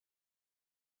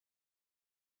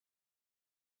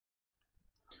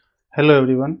Hello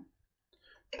everyone,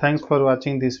 thanks for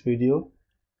watching this video.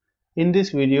 In this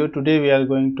video today we are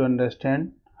going to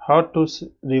understand how to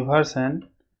reverse an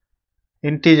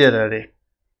integer array.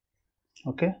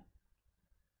 Okay,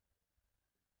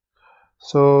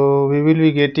 so we will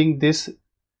be getting this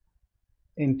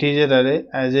integer array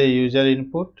as a user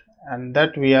input and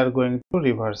that we are going to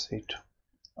reverse it.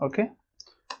 Okay,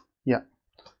 yeah,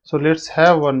 so let's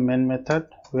have one main method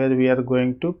where we are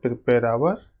going to prepare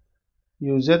our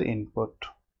user input.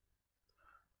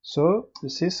 So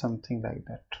this is something like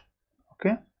that.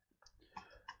 Okay,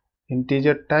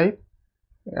 integer type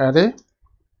array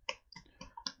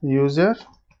user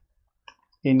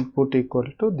input equal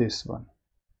to this one.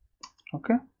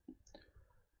 Okay,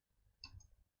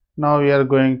 now we are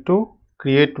going to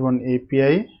create one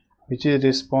API which is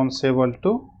responsible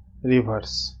to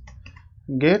reverse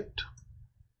get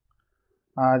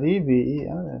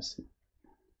reverse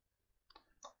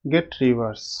get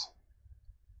reverse.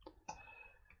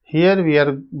 Here we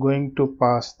are going to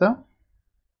pass the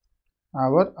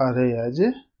our array as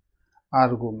a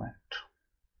argument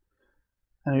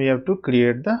and we have to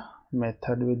create the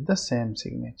method with the same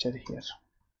signature here.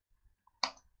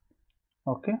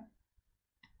 Okay,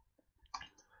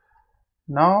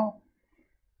 now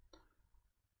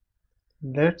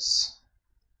let's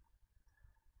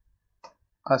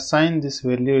assign this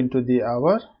value into the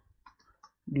our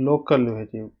local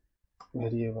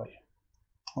variable.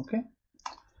 Okay,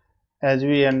 as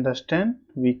we understand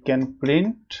we can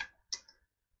print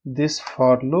this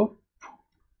for loop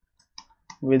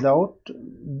without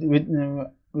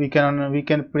we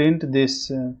can print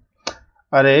this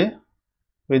array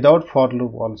without for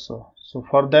loop also. So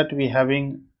for that we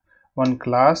having one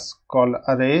class called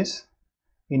arrays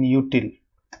in util.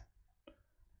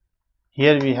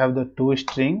 Here we have the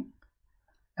toString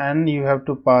and you have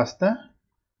to pass the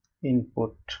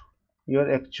input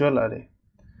your actual array.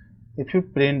 If you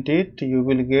print it you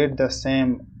will get the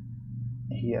same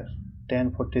here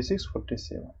 10 46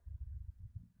 47.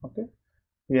 Okay,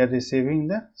 we are receiving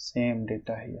the same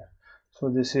data here. So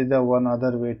this is the one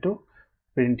other way to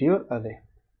print your array.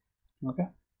 Okay,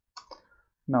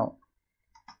 now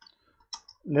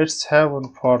let's have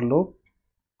one for loop.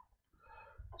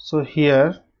 So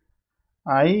here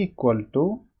I equal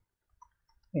to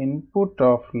input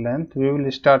of length, we will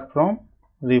start from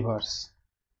reverse.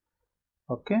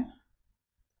 Okay,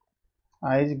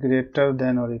 I is greater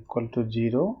than or equal to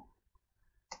 0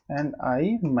 and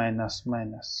I minus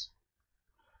minus.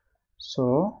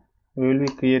 So we will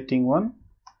be creating one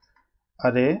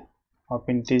array of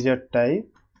integer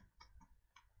type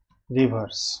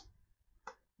reverse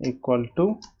equal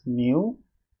to new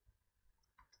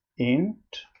int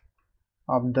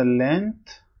of the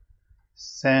length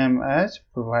same as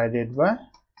provided by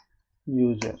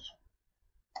user.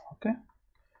 Okay,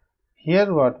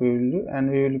 here what we will do,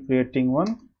 and we will be creating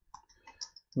one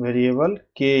variable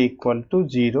k equal to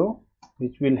 0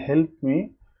 which will help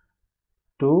me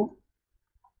to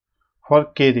for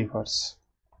k reverse.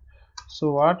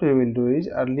 So what we will do is,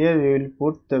 earlier we will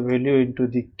put the value into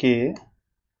the k,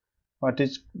 what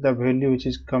is the value which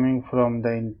is coming from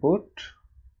the input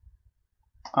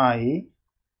I,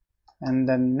 and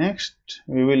then next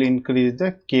we will increase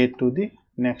the k to the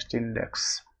next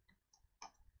index.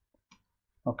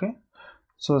 Okay,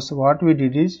 so what we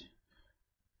did is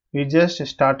we just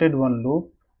started one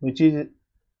loop which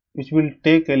will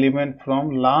take element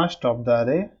from last of the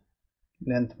array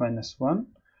length minus 1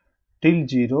 till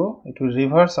 0. It will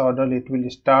reverse order, it will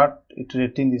start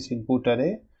iterating this input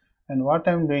array, and what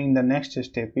I am doing in the next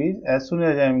step is, as soon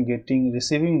as I am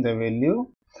receiving the value,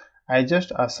 I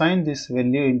just assign this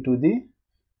value into the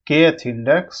kth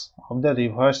index of the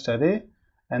reversed array,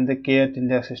 and the kth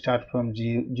index start from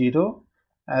 0.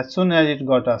 As soon as it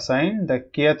got assigned, the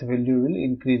kth value will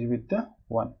increase with the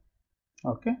 1.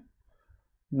 Okay,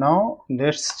 now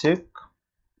let's check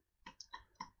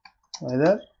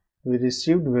whether we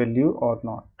received value or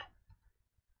not.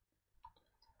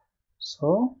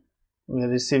 So we are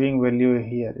receiving value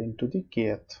here into the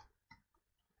kth.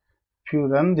 If you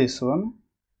run this one,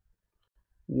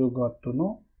 you got to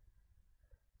know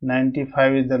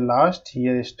 95 is the last,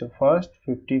 here is the first,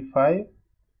 55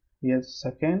 here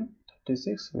second,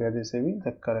 36 we are receiving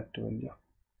the correct value,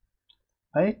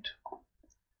 right?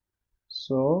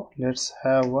 So let's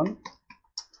have one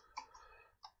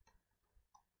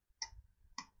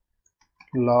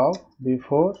log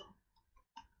before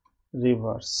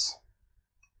reverse.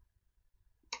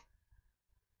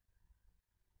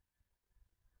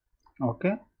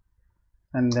 Okay,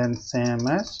 and then same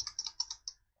as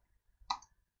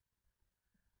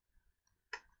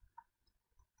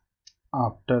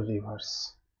after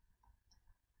reverse.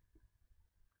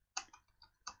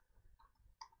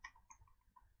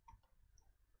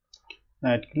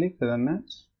 right click, run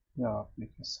as Java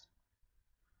application.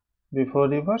 Before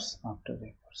reverse, after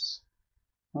reverse.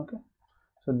 Okay.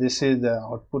 So this is the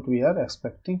output we are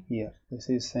expecting here. This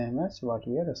is same as what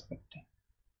we are expecting.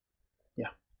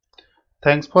 Yeah.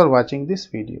 Thanks for watching this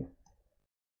video.